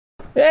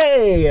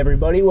Hey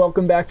everybody,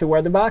 welcome back to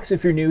Weatherbox.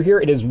 If you're new here,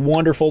 it is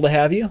wonderful to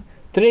have you.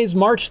 Today's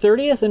March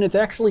 30th and it's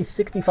actually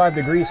 65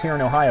 degrees here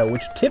in Ohio,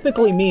 which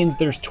typically means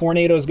there's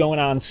tornadoes going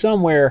on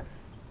somewhere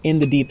in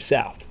the deep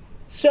south.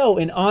 So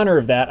in honor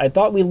of that, I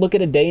thought we'd look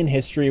at a day in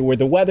history where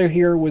the weather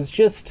here was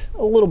just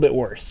a little bit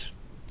worse.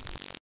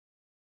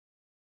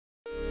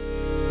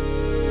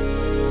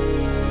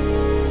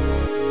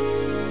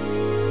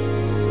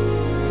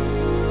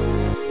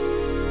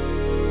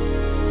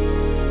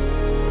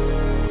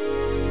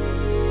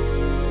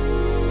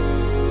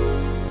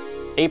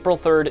 April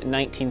 3rd,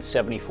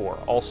 1974,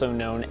 also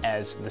known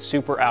as the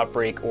Super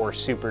Outbreak or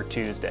Super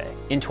Tuesday.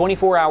 In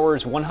 24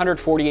 hours,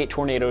 148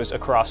 tornadoes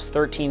across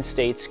 13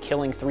 states,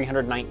 killing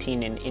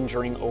 319 and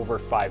injuring over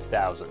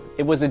 5,000.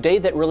 It was a day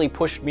that really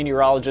pushed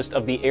meteorologists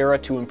of the era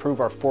to improve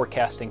our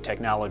forecasting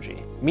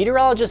technology.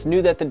 Meteorologists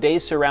knew that the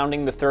days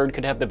surrounding the 3rd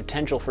could have the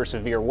potential for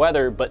severe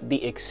weather, but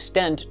the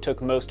extent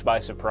took most by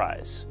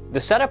surprise. The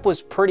setup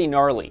was pretty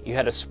gnarly. You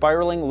had a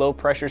spiraling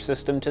low-pressure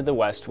system to the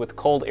west with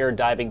cold air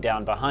diving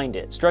down behind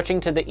it. Stretching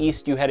to the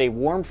east, you had a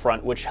warm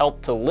front which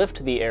helped to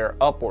lift the air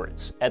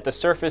upwards. At the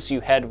surface, you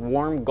had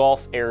warm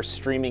Gulf air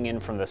streaming in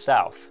from the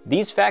south.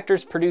 These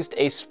factors produced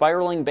a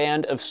spiraling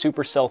band of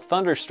supercell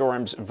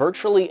thunderstorms,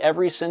 virtually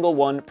every single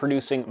one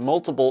producing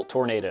multiple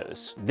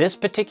tornadoes. This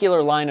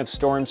particular line of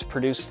storms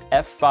produced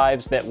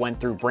F5s that went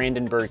through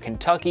Brandenburg,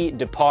 Kentucky,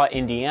 DePauw,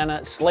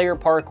 Indiana, Slayer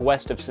Park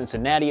west of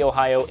Cincinnati,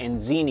 Ohio, and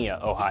Xenia,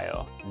 Ohio.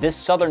 This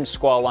southern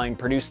squall line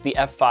produced the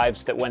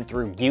F5s that went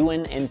through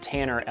Guin and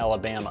Tanner,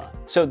 Alabama.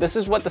 So this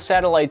is what the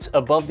satellites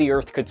above the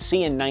Earth could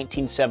see in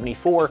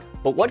 1974,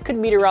 but what could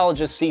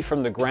meteorologists see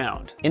from the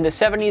ground? In the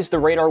 70s, the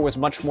radar was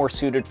much more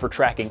suited for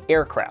tracking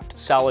aircraft,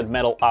 solid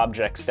metal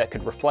objects that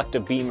could reflect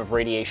a beam of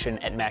radiation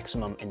at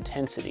maximum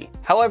intensity.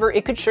 However,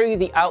 it could show you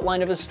the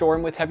outline of a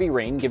storm with heavy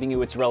rain, giving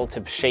you its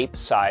relative shape,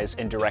 size,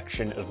 and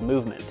direction of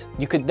movement.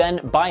 You could then,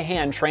 by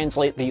hand,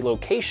 translate the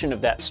location of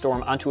that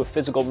storm onto a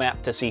physical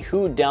map to see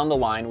who down the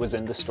line was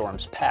in the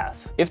storm's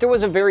path. If there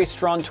was a very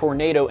strong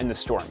tornado in the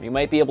storm, you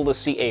might be able to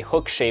see a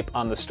hook shape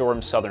on the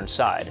storm's southern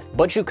side.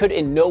 But you could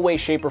in no way,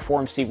 shape, or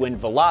form see wind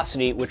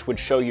velocity, which would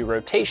show you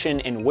rotation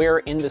and where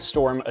in the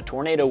storm a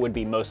tornado would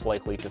be most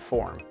likely to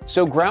form.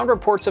 So ground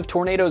reports of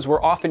tornadoes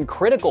were often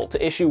critical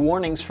to issue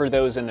warnings for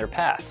those in their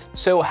path.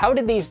 So how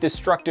did these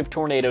destructive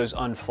tornadoes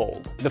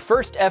unfold? The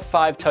first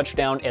F5 touched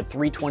down at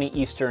 3:20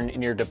 Eastern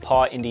near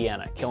DePauw,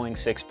 Indiana, killing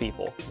 6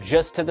 people.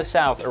 Just to the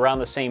south, around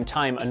the same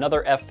time,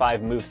 another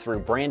F5 moved through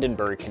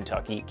Brandenburg,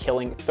 Kentucky,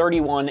 killing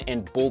 31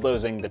 and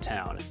bulldozing the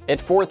town.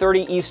 At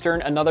 4:30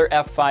 Eastern, another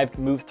F5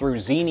 moved through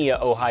Xenia,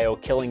 Ohio,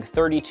 killing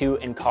 32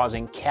 and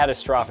causing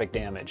catastrophic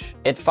damage.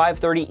 At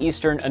 5:30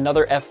 Eastern,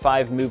 another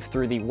F5 moved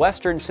through the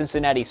western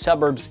Cincinnati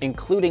suburbs,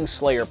 including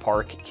Slayer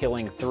Park,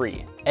 killing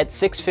 3. At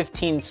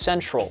 6:15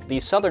 Central, the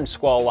southern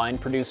squall line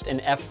produced an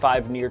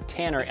F5 near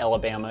Tanner,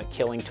 Alabama,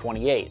 killing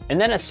 28.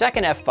 And then a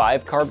second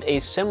F5 carved a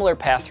similar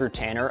path through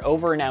Tanner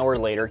over an hour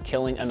later,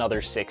 killing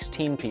another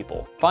 16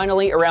 people.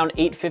 Finally, around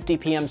 8:50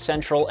 p.m.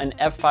 Central, an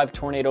F5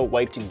 tornado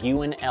wiped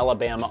Guin,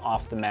 Alabama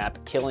off the map,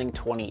 killing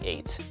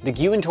 28. The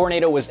Guin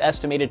tornado was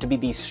estimated to be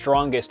the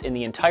strongest in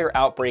the entire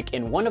outbreak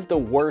and one of the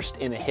worst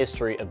in the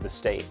history of the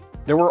state.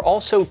 There were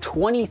also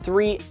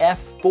 23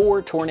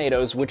 F4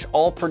 tornadoes, which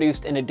all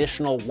produced an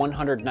additional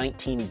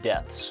 119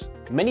 deaths.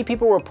 Many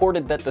people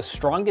reported that the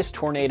strongest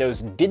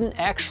tornadoes didn't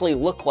actually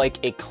look like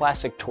a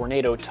classic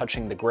tornado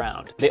touching the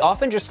ground. They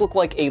often just look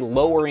like a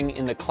lowering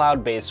in the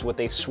cloud base with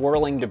a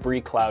swirling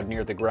debris cloud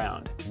near the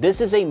ground. This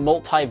is a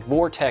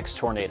multi-vortex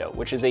tornado,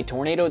 which is a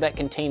tornado that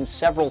contains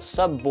several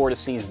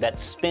sub-vortices that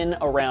spin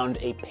around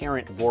a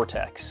parent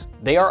vortex.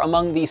 They are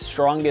among the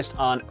strongest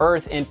on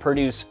Earth and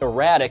produce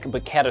erratic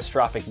but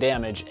catastrophic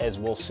damage, as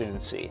we'll soon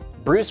see.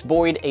 Bruce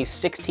Boyd, a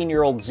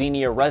 16-year-old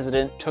Xenia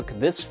resident, took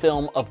this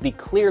film of the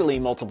clearly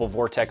multiple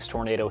vortex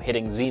tornado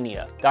hitting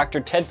Xenia. Dr.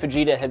 Ted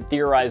Fujita had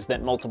theorized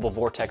that multiple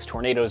vortex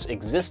tornadoes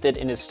existed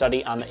in his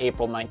study on the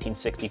April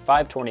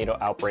 1965 tornado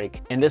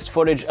outbreak, and this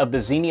footage of the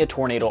Xenia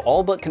tornado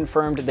all but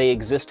confirmed they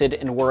existed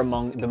and were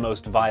among the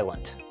most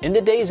violent. In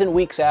the days and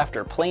weeks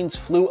after, planes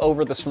flew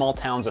over the small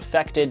towns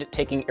affected,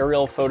 taking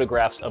aerial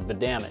photographs of the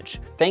damage.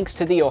 Thanks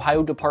to the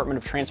Ohio Department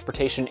of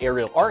Transportation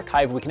Aerial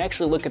Archive, we can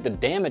actually look at the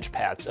damage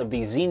paths of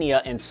the Xenia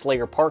and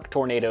Slayer Park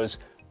tornadoes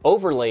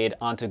overlaid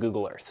onto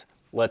Google Earth.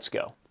 Let's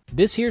go.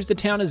 This here's the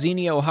town of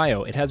Xenia,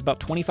 Ohio. It has about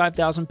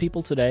 25,000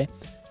 people today.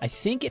 I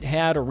think it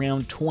had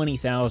around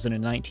 20,000 in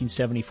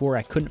 1974.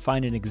 I couldn't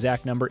find an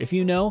exact number. If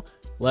you know,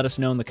 let us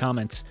know in the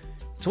comments.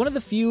 It's one of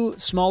the few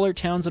smaller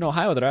towns in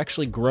Ohio that are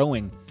actually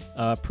growing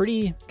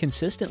pretty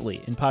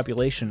consistently in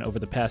population over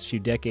the past few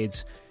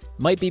decades.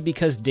 Might be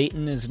because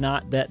Dayton is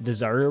not that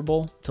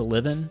desirable to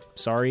live in.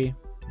 Sorry,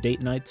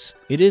 Daytonites.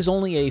 It is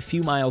only a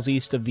few miles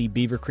east of the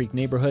Beaver Creek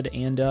neighborhood,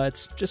 and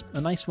it's just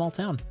a nice small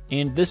town.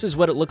 And this is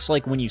what it looks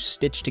like when you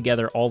stitch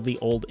together all the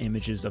old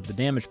images of the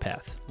damage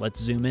path. Let's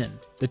zoom in.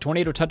 The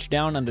tornado touched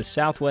down on the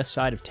southwest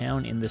side of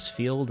town in this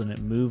field, and it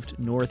moved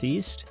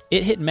northeast.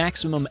 It hit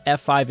maximum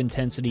F5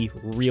 intensity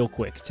real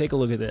quick. Take a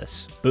look at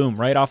this. Boom,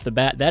 right off the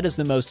bat. That is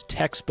the most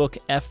textbook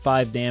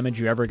F5 damage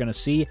you're ever going to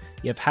see.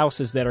 You have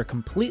houses that are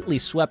completely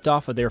swept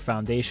off of their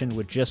foundation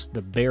with just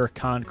the bare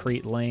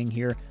concrete laying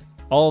here.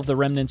 All of the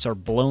remnants are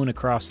blown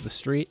across the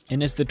street.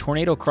 And as the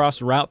tornado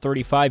crossed Route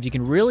 35, you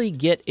can really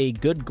get a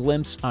good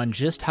glimpse on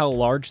just how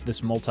large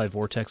this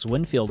multi-vortex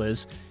wind field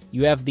is.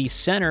 You have the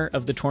center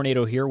of the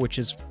tornado here, which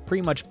is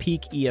pretty much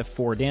peak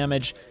EF4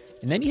 damage.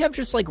 And then you have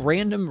just like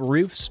random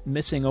roofs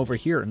missing over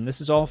here. And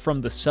this is all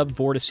from the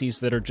subvortices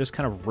that are just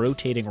kind of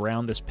rotating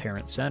around this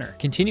parent center.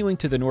 Continuing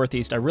to the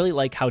northeast, I really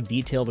like how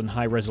detailed and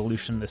high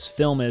resolution this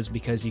film is,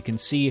 because you can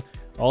see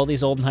all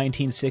these old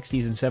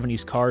 1960s and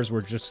 70s cars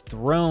were just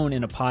thrown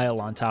in a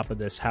pile on top of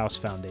this house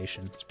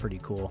foundation. It's pretty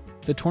cool.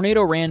 The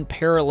tornado ran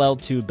parallel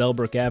to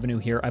Bellbrook Avenue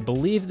here. I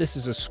believe this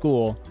is a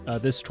school.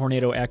 This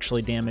tornado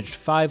actually damaged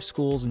 5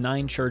 schools,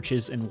 9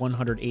 churches, and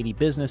 180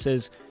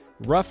 businesses.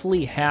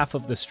 Roughly half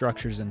of the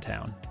structures in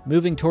town.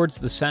 Moving towards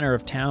the center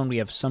of town, we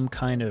have some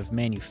kind of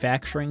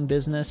manufacturing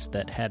business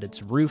that had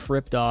its roof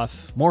ripped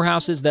off. More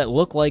houses that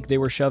look like they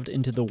were shoved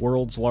into the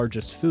world's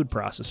largest food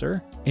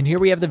processor. And here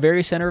we have the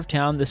very center of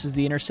town. This is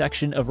the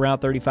intersection of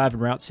Route 35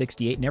 and Route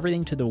 68, and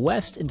everything to the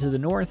west and to the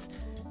north,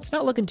 it's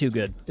not looking too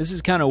good. This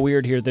is kind of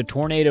weird here. The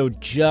tornado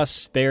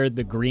just spared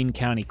the Greene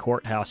County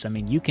Courthouse. I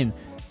mean, you can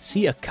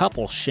see a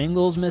couple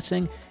shingles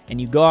missing, and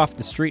you go off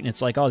the street and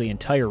it's like, oh, the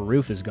entire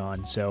roof is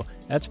gone. So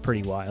that's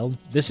pretty wild.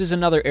 This is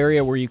another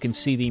area where you can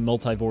see the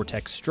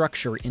multi-vortex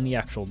structure in the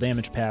actual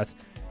damage path.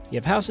 You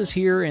have houses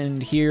here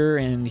and here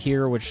and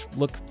here, which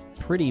look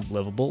pretty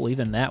livable,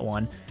 even that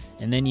one.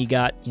 And then you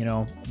got, you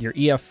know, your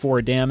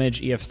EF4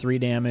 damage, EF3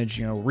 damage,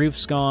 you know,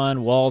 roof's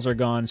gone, walls are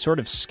gone, sort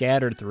of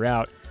scattered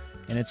throughout.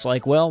 And it's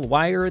like, well,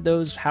 why are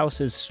those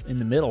houses in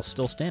the middle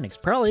still standing? It's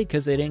probably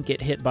because they didn't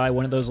get hit by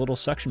one of those little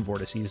suction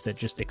vortices that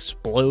just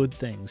explode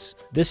things.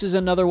 This is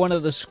another one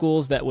of the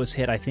schools that was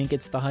hit. I think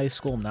it's the high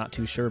school. I'm not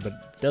too sure, but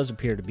it does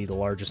appear to be the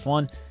largest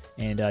one.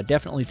 And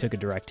definitely took a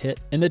direct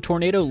hit. And the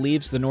tornado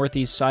leaves the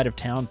northeast side of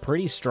town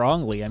pretty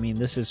strongly. I mean,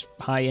 this is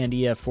high-end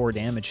EF4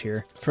 damage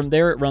here. From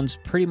there, it runs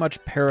pretty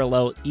much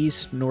parallel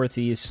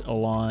east-northeast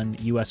along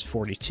US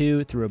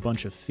 42 through a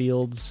bunch of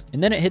fields.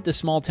 And then it hit the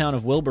small town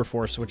of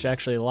Wilberforce, which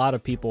actually a lot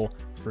of people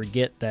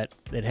forget that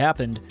it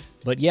happened.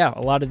 But yeah,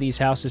 a lot of these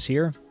houses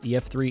here,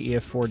 EF3,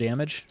 EF4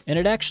 damage. And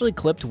it actually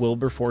clipped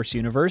Wilberforce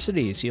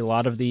University. You see a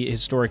lot of the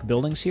historic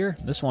buildings here.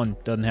 This one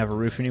doesn't have a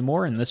roof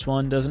anymore, and this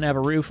one doesn't have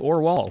a roof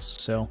or walls.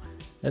 So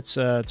that's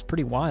it's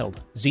pretty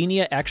wild.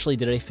 Xenia actually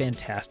did a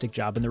fantastic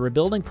job in the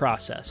rebuilding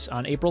process.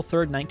 On April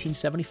 3rd,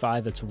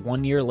 1975, that's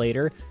 1 year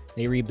later,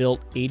 they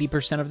rebuilt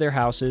 80% of their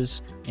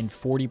houses and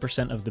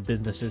 40% of the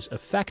businesses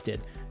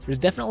affected. There's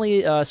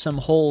definitely some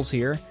holes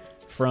here.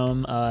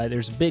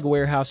 There's a big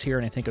warehouse here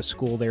and I think a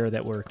school there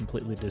that were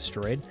completely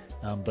destroyed,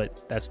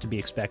 but that's to be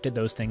expected.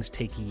 Those things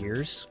take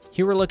years.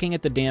 Here we're looking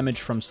at the damage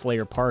from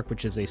Slayer Park,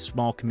 which is a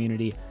small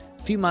community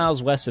a few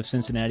miles west of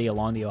Cincinnati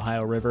along the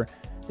Ohio River.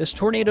 This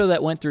tornado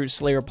that went through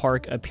Slayer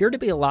Park appeared to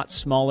be a lot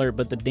smaller,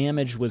 but the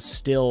damage was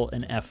still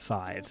an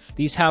F5.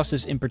 These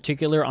houses in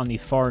particular on the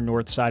far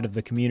north side of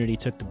the community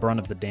took the brunt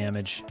of the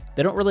damage.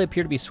 They don't really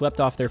appear to be swept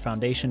off their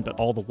foundation, but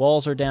all the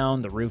walls are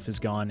down, the roof is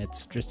gone,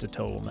 it's just a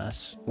total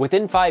mess.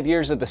 Within 5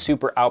 years of the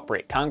super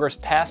outbreak, Congress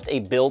passed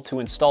a bill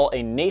to install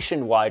a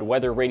nationwide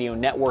weather radio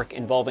network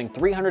involving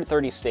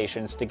 330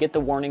 stations to get the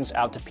warnings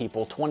out to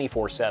people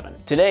 24/7.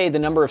 Today, the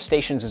number of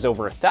stations is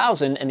over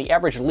 1,000, and the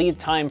average lead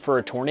time for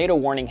a tornado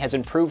warning has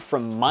improved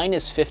from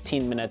minus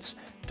 15 minutes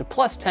to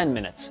plus 10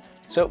 minutes.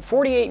 So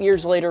 48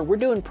 years later, we're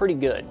doing pretty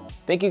good.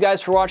 Thank you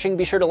guys for watching.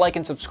 Be sure to like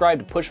and subscribe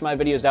to push my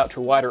videos out to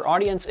a wider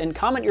audience, and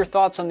comment your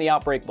thoughts on the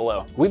outbreak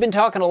below. We've been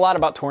talking a lot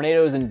about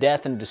tornadoes and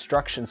death and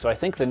destruction, so I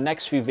think the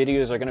next few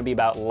videos are gonna be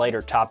about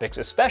lighter topics,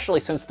 especially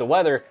since the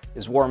weather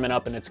is warming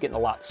up and it's getting a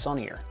lot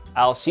sunnier.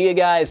 I'll see you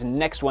guys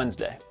next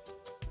Wednesday.